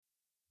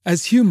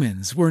As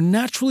humans, we're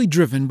naturally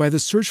driven by the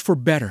search for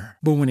better.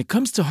 But when it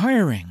comes to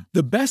hiring,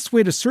 the best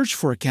way to search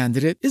for a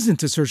candidate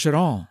isn't to search at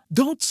all.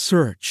 Don't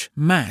search,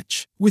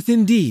 match with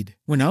Indeed.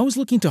 When I was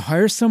looking to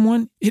hire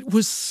someone, it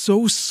was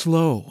so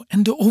slow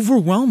and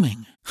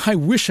overwhelming. I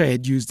wish I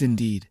had used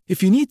Indeed.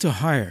 If you need to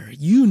hire,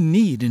 you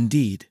need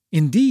Indeed.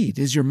 Indeed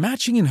is your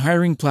matching and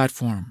hiring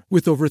platform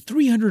with over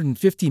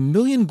 350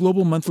 million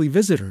global monthly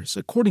visitors,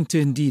 according to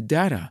Indeed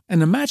data,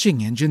 and a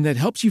matching engine that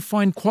helps you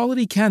find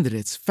quality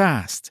candidates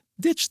fast.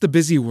 Ditch the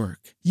busy work.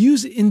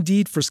 Use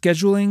Indeed for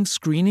scheduling,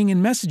 screening,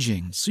 and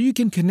messaging so you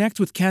can connect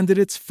with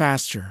candidates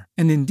faster.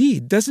 And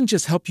Indeed doesn't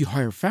just help you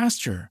hire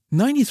faster.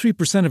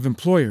 93% of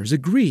employers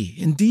agree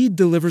Indeed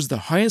delivers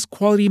the highest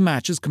quality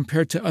matches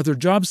compared to other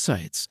job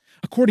sites,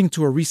 according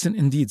to a recent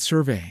Indeed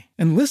survey.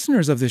 And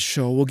listeners of this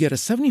show will get a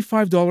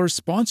 $75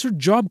 sponsored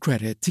job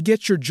credit to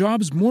get your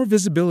jobs more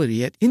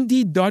visibility at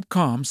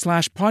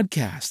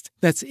Indeed.com/podcast.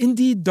 That's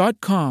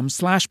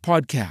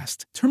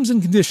Indeed.com/podcast. Terms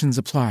and conditions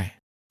apply.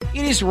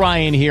 It is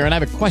Ryan here, and I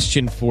have a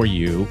question for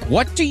you.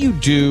 What do you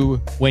do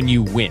when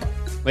you win?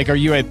 Like, are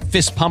you a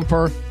fist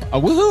pumper, a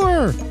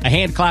woo-hooer, a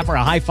hand clapper,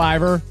 a high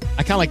fiver?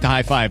 I kind of like the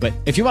high five, but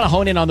if you want to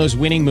hone in on those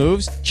winning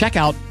moves, check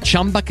out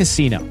Chumba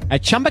Casino.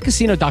 At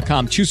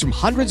ChumbaCasino.com, choose from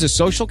hundreds of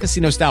social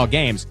casino-style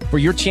games for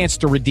your chance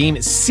to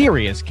redeem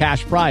serious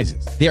cash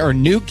prizes. There are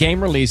new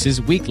game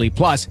releases weekly,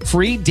 plus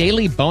free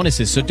daily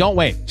bonuses. So don't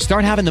wait.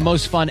 Start having the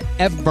most fun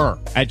ever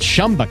at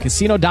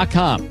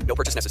ChumbaCasino.com. No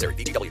purchase necessary.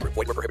 VGW. Void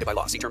where prohibited by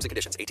law. See terms and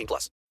conditions.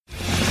 18+.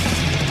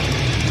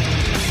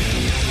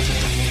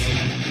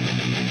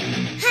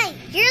 Hey,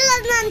 you're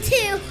listening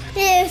to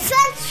The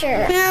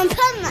Adventure in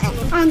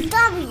Puntland on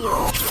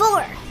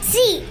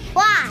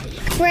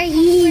W4CY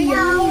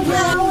Radio.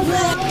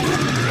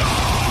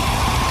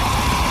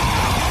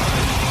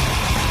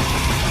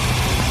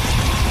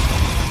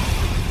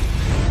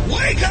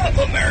 Wake up,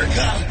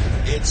 America!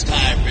 It's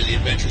time for the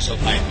Adventures of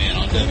Hype Man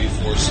on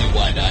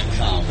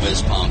W4CY.com,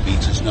 West Palm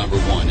Beach's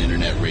 #1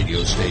 internet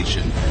radio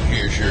station.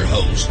 Here's your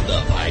host,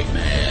 the Hype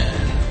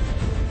Man.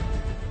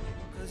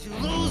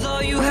 Lose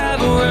all you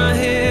have around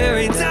here.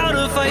 Ain't down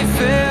to fight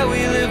fair.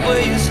 We live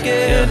where you're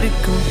scared to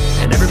go.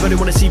 And everybody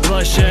wanna see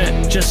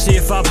bloodshed. Just see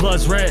if our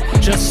blood's red.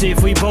 Just see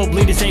if we both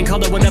bleed the same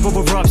color whenever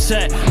we're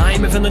upset. I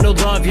ain't been feeling no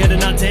love yet, and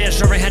not damn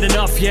sure I had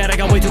enough yet. I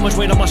got way too much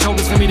weight on my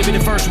shoulders for me to be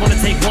the first one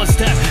to take one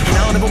step. And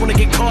I don't ever wanna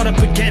get caught up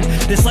again.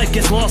 This life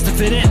gets lost to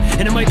fit in,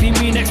 and it might be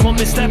me next one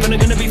misstep, and I'm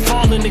gonna be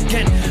falling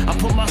again. I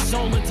put my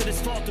soul into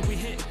this fault that we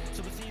hit.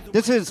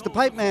 This is the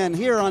Pipe Man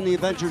here on the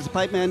Adventures of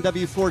Pipe Man,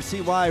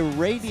 W4CY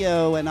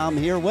Radio, and I'm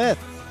here with...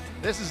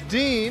 This is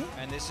Dean.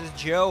 And this is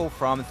Joe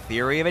from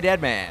Theory of a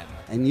Dead Man.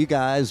 And you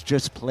guys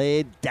just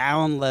played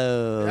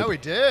Download. Yeah, we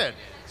did.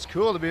 It's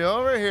cool to be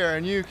over here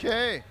in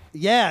UK.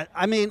 Yeah,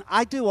 I mean,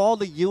 I do all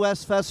the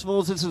U.S.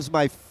 festivals. This is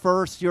my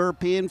first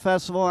European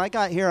festival. I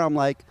got here, I'm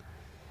like,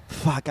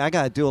 fuck, I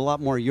got to do a lot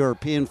more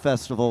European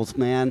festivals,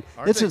 man.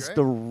 This is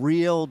the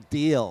real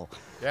deal.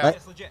 Yeah.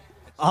 It's legit.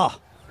 It's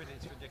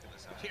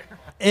ridiculous out here.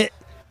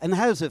 And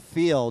how does it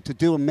feel to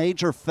do a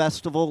major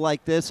festival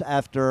like this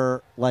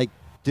after, like,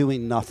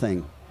 doing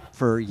nothing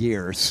for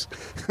years?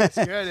 It's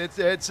good.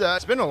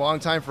 It's been a long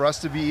time for us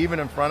to be even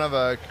in front of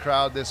a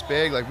crowd this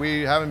big. Like,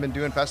 we haven't been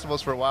doing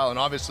festivals for a while, and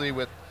obviously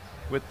with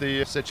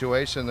the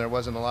situation, there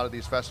wasn't a lot of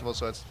these festivals,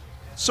 so it's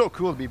so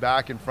cool to be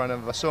back in front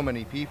of so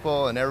many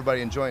people and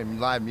everybody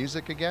enjoying live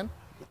music again.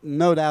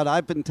 No doubt.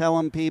 I've been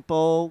telling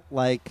people,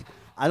 like,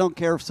 I don't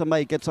care if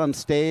somebody gets on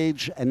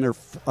stage and they're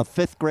a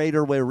fifth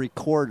grader with a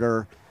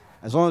recorder.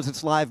 As long as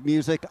it's live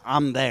music,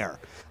 I'm there.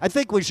 I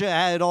think we should have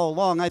had it all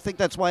along. I think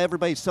that's why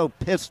everybody's so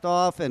pissed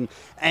off and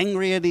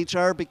angry at each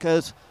other,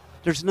 because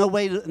there's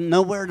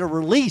nowhere to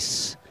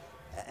release.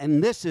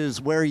 And this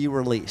is where you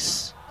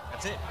release.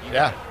 That's it.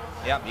 Yeah.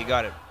 Yep, you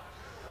got it.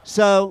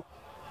 So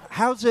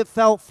how's it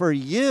felt for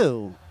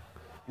you?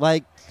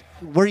 Like,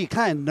 were you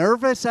kind of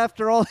nervous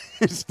after all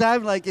this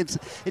time? Like, it's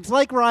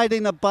like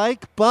riding a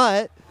bike,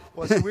 but...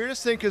 Well, the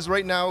weirdest thing is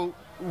right now,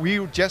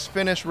 we just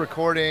finished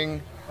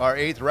recording our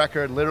 8th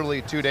record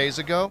literally 2 days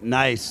ago.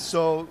 Nice.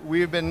 So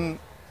we've been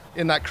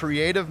in that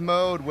creative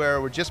mode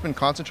where we've just been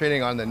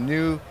concentrating on the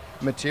new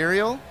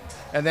material,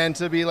 and then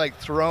to be like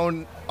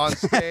thrown on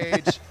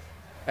stage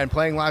and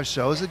playing live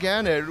shows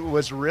again, it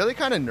was really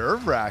kind of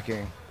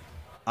nerve-wracking.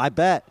 I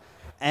bet.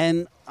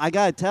 And I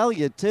got to tell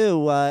you,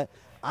 too, I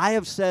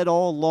have said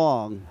all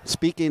along,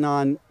 speaking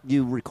on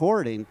you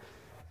recording,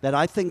 that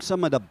I think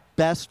some of the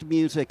best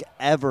music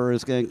ever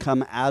is going to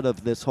come out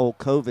of this whole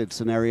COVID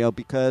scenario,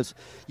 because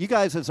you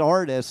guys as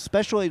artists,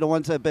 especially the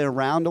ones that have been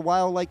around a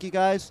while like you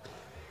guys,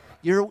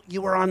 you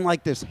were on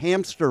like this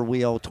hamster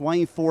wheel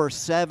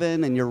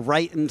 24/7, and you're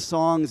writing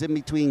songs in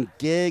between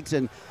gigs,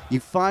 and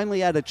you finally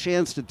had a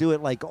chance to do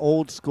it like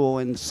old school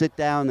and sit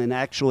down and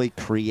actually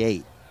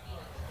create.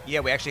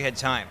 Yeah, we actually had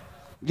time.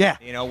 Yeah.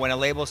 You know, when a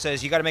label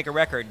says you got to make a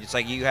record, it's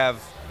like you have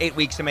 8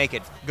 weeks to make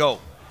it. Go.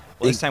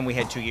 Well, this time we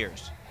had 2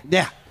 years.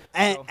 Yeah.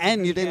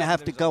 And you didn't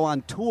have to go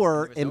on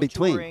tour in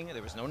between. Touring,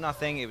 there was no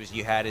nothing. It was,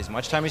 you had as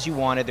much time as you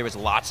wanted. There was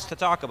lots to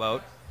talk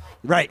about.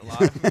 Right. A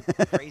lot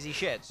of crazy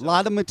shit. A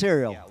lot of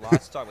material. Yeah,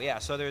 lots to talk about. Yeah,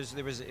 so there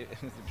was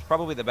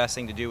probably the best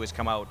thing to do is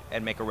come out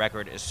and make a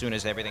record as soon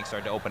as everything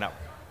started to open up.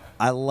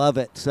 I love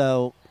it.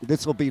 So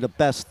this will be the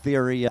best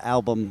Theory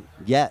album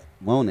yet,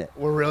 won't it?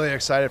 We're really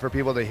excited for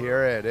people to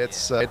hear it.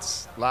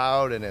 It's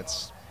loud and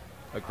it's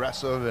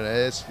aggressive and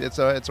it's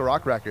a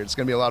rock record. It's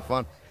going to be a lot of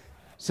fun.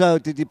 So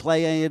did you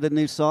play any of the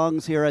new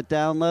songs here at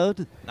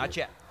Download? Not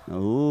yet.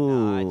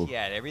 Ooh. Not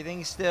yet.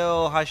 Everything's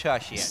still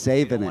hush-hush yet.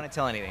 Saving we don't it. want to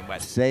tell anything,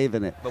 but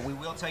Saving it. But we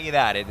will tell you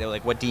that.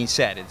 Like what Dean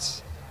said,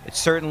 it's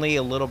certainly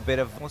a little bit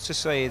of, let's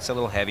just say it's a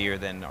little heavier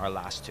than our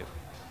last two.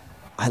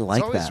 I like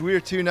it's always that.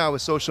 weird too now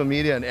with social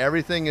media and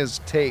everything is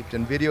taped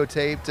and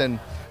videotaped, and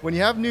when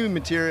you have new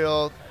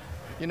material,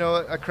 you know,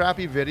 a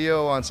crappy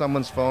video on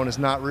someone's phone is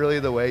not really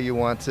the way you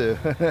want to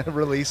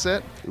release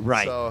it.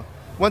 Right. So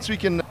once we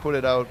can put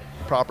it out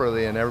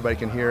properly and everybody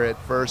can hear it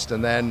first,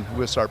 and then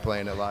we'll start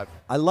playing it live.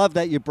 I love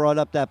that you brought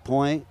up that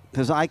point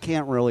because I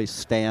can't really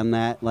stand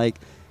that. Like,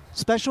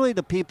 especially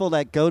the people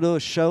that go to a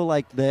show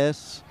like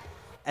this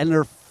and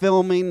they're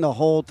filming the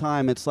whole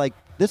time. It's like,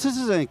 this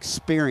is an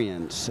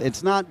experience.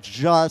 It's not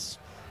just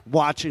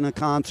watching a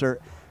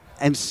concert.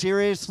 And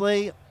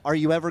seriously, are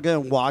you ever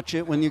going to watch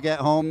it when you get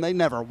home? They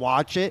never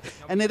watch it.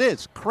 And it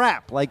is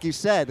crap, like you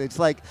said. It's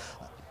like,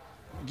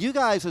 you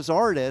guys as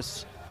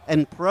artists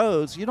and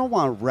pros, you don't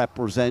want to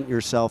represent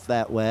yourself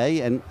that way.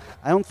 And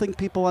I don't think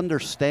people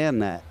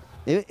understand that.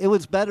 It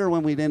was better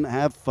when we didn't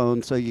have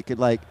phones, so you could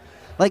like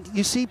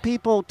you see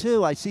people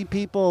too. I see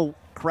people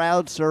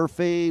crowd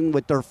surfing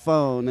with their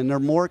phone, and they're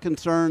more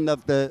concerned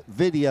of the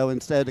video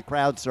instead of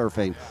crowd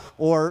surfing,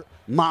 or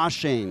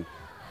moshing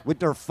with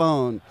their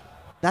phone.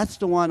 That's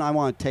the one I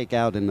want to take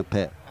out in the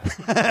pit.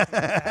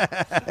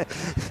 I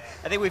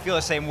think we feel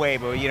the same way,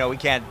 but you know we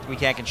can't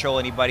control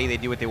anybody. They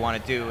do what they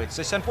want to do. It's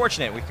just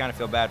unfortunate. We kind of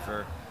feel bad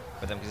for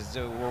them because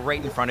we're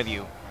right in front of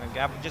you.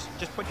 Just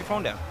put your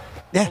phone down.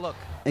 Yeah, look.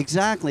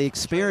 Exactly.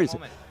 Experience it.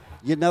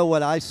 You know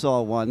what I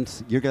saw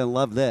once? You're going to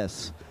love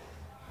this.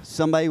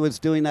 Somebody was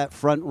doing that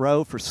front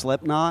row for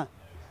Slipknot,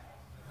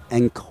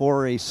 and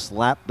Corey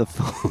slapped the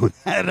phone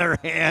out of her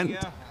hand.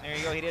 Yeah, there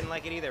you go. He didn't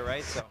like it either,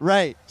 right? So.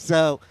 Right.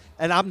 So,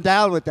 and I'm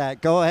down with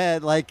that. Go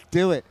ahead,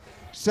 do it.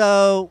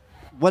 So,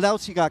 what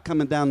else you got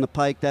coming down the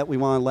pike that we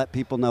want to let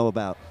people know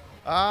about?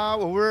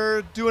 Well,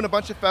 we're doing a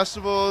bunch of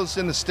festivals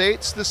in the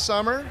States this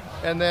summer,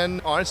 and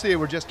then honestly,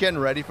 we're just getting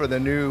ready for the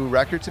new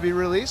record to be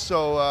released.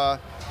 So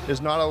there's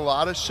not a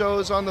lot of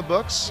shows on the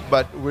books,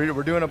 but we're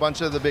doing a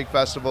bunch of the big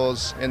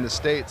festivals in the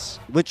States.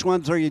 Which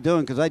ones are you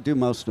doing? Because I do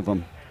most of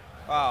them.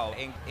 Oh,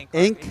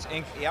 Ink?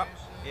 Yep.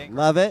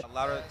 Love it.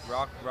 Louder,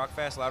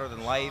 Rockfest, Louder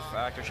Than Life,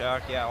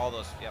 Aftershock, yeah, all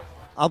those. Yep.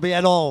 I'll be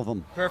at all of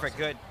them. Perfect.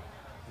 Good.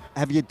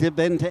 Have you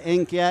been to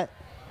Ink yet?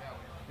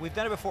 We've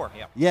done it before,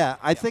 yeah. Yeah,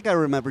 I think I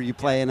remember you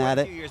playing at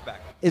it. A few years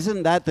back.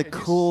 Isn't that the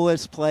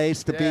coolest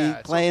place to be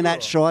playing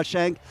at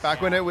Shawshank?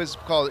 Back when it was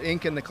called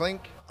Ink and the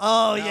Clink.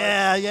 Oh,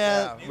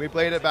 yeah. We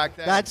played it back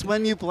then. That's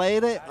when you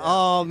played it? Yeah.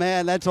 Oh,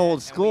 man, that's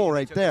old school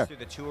right there. Through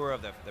the tour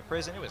of the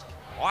prison. It was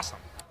awesome.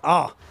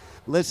 Oh,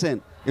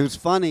 listen, it was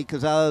funny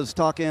because I was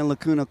talking to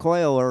Lacuna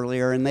Coil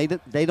earlier, and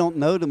they don't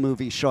know the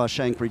movie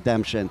Shawshank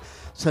Redemption.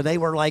 So they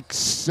were,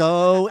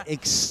 so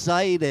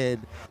excited.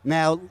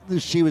 Now,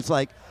 she was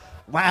like,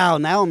 wow,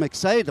 now I'm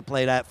excited to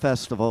play that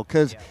festival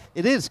because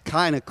it is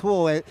kind of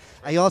cool.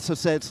 I also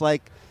said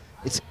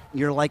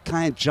you're like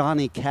kind of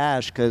Johnny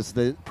Cash because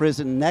the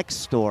prison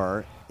next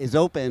door is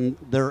open.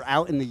 They're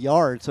out in the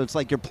yard, so it's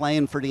like you're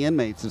playing for the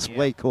inmates. It's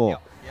way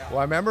cool. Yeah. Well,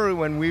 I remember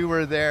when we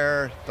were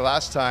there the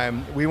last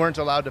time, we weren't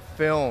allowed to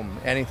film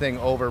anything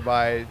over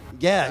by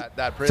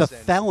that prison. It's a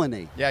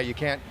felony. Yeah, you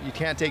can't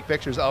take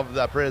pictures of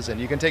the prison.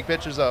 You can take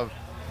pictures of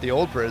the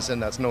old prison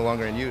that's no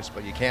longer in use,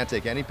 but you can't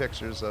take any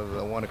pictures of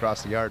the one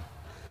across the yard.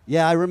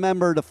 Yeah, I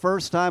remember the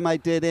first time I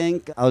did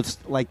Ink, I was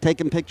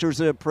taking pictures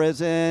of the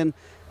prison,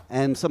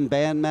 and some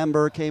band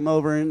member came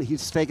over and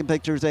he's taking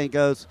pictures and he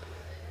goes,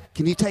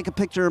 "Can you take a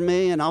picture of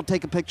me and I'll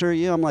take a picture of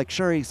you?" I'm like,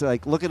 "Sure." He's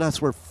like, "Look at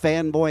us, we're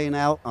fanboying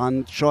out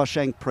on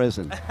Shawshank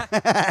Prison."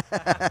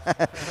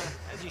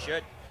 As you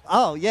should.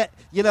 Oh, yeah.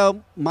 You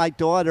know, my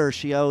daughter,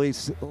 she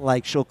always,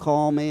 she'll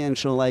call me and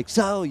she'll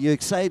 "So, you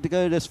excited to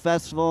go to this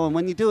festival?" And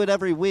when you do it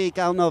every week,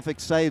 I don't know if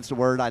excited's the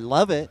word. I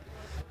love it,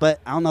 but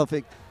I don't know if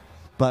it...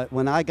 But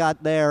when I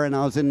got there and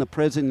I was in the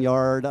prison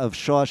yard of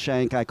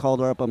Shawshank, I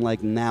called her up. I'm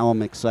like, now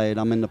I'm excited.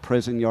 I'm in the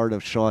prison yard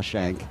of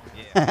Shawshank.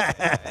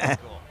 Yeah,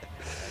 cool.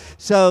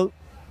 So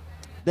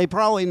they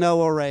probably know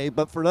already,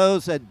 but for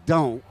those that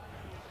don't,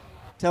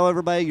 tell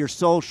everybody your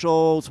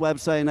socials,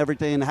 website, and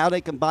everything, and how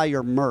they can buy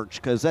your merch,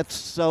 because that's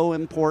so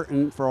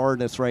important for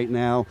artists right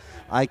now.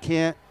 I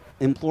can't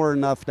implore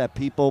enough that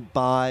people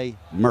buy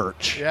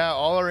merch. Yeah,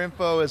 all our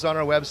info is on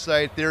our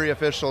website,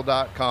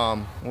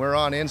 theoryofficial.com. We're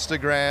on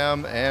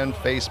Instagram and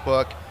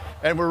Facebook,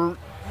 and we're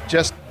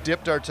just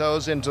dipped our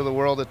toes into the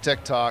world of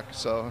TikTok.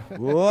 So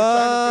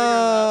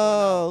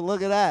whoa,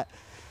 look at that.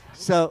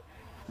 So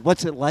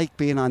what's it like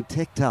being on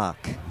TikTok?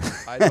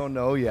 I don't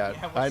know yet.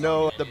 I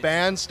know the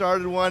band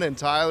started one, and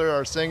Tyler,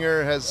 our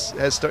singer, has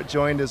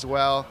joined as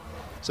well.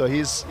 So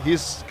he's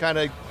kind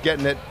of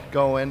getting it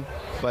going,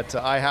 but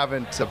I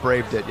haven't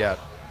braved it yet.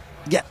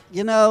 Yeah,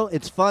 you know,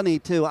 it's funny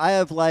too. I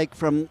have like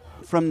from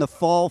the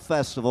fall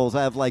festivals,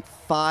 I have like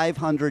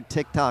 500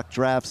 TikTok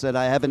drafts that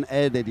I haven't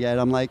edited yet.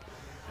 I'm like,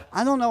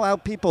 I don't know how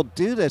people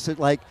do this. It's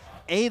like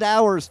 8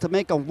 hours to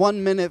make a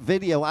 1-minute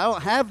video. I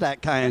don't have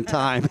that kind of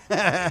time.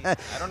 I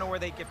don't know where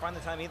they can find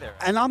the time either.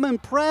 And I'm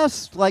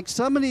impressed. Like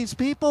some of these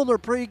people, they're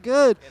pretty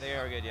good. Yeah, they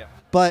are good, yeah.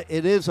 But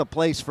it is a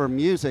place for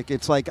music.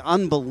 It's like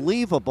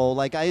unbelievable.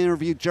 Like I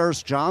interviewed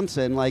Jers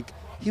Johnson, like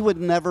he would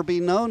never be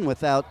known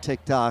without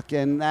TikTok.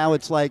 And now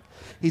it's like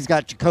he's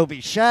got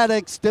Jacoby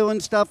Shaddix doing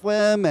stuff with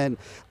him and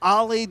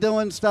Ali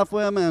doing stuff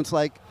with him. And it's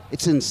like,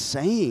 it's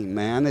insane,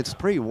 man. It's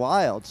pretty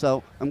wild.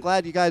 So I'm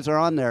glad you guys are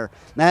on there.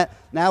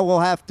 Now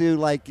we'll have to,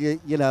 like, you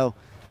know,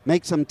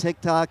 make some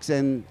TikToks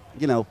and,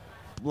 you know,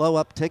 blow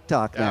up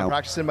TikTok now. I'm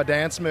practicing my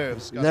dance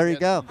moves. There you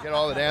go. Get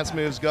all the dance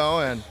moves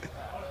going.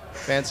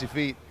 Fancy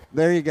feet.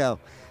 There you go.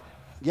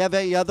 You have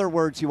any other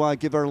words you want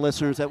to give our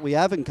listeners that we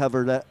haven't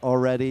covered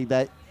already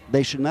that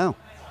they should know?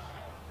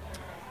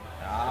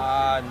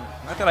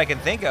 Not that I can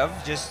think of.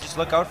 Just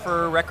look out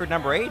for record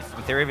number 8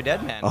 from Theory of a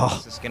Dead Man. Oh.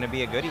 This is going to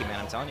be a goodie, man.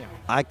 I'm telling you.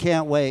 I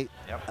can't wait.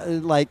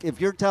 Yep. Like, if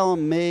you're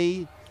telling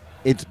me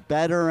it's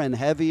better and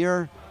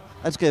heavier,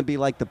 that's going to be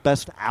like the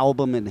best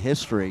album in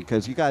history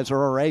because you guys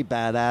are already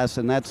badass,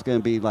 and that's going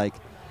to be like,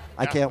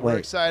 I can't We're wait.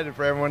 excited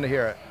for everyone to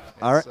hear it.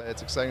 All right.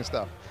 It's exciting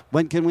stuff.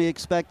 When can we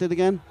expect it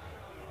again?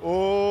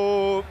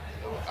 Oh,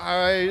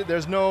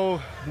 there's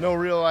no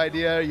real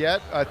idea yet.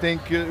 I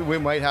think we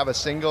might have a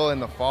single in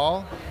the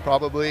fall,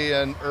 probably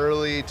an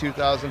early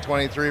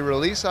 2023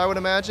 release, I would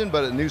imagine,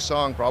 but a new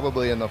song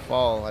probably in the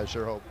fall, I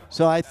sure hope.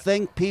 So I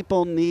think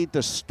people need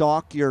to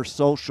stalk your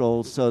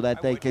socials so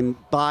that they can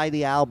buy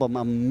the album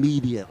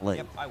immediately.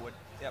 Yep, I would.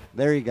 Yep.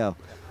 There you go.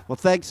 Well,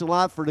 thanks a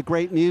lot for the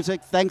great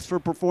music. Thanks for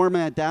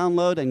performing at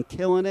Download and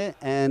killing it.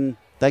 And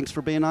thanks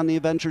for being on the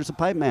Adventures of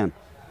Pipe Man.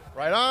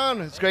 Right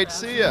on. It's great to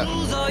see you.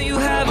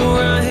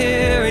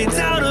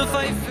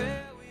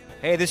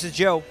 Hey, this is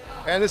Joe.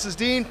 And this is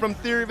Dean from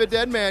Theory of a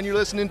Dead Man. You're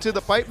listening to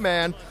The Pipe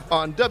Man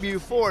on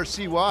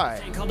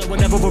W4CY.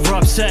 Whenever we're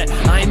upset,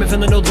 I ain't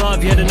feeling no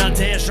love yet, and I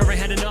damn sure ain't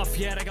had enough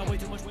yet. I got way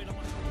too much weight on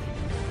my...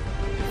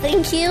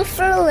 Thank you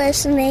for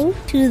listening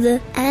to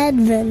the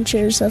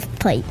Adventures of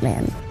Pipe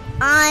Man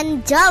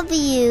on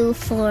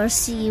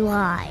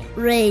W4CY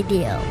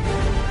Radio.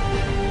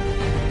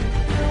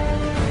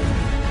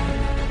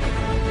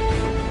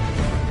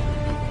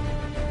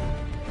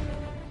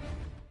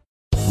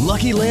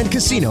 Lucky Land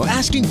Casino,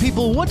 asking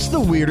people, what's the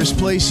weirdest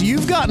place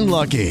you've gotten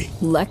lucky?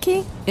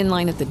 Lucky? In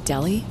line at the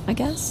deli, I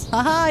guess?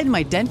 Aha, in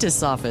my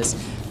dentist's office.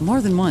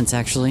 More than once,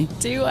 actually.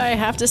 Do I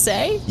have to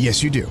say?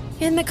 Yes, you do.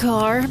 In the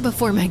car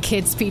before my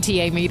kids'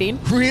 PTA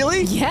meeting.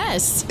 Really?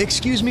 Yes.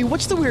 Excuse me,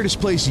 what's the weirdest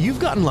place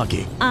you've gotten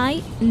lucky?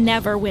 I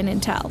never win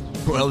and tell.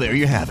 Well, there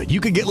you have it. You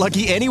can get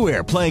lucky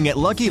anywhere, playing at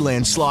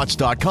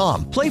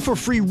LuckyLandSlots.com. Play for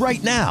free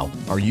right now.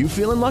 Are you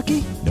feeling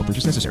lucky? No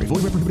purchase necessary.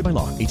 Void where prohibited by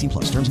law. 18+.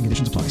 Terms and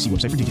conditions apply. See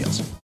website for details.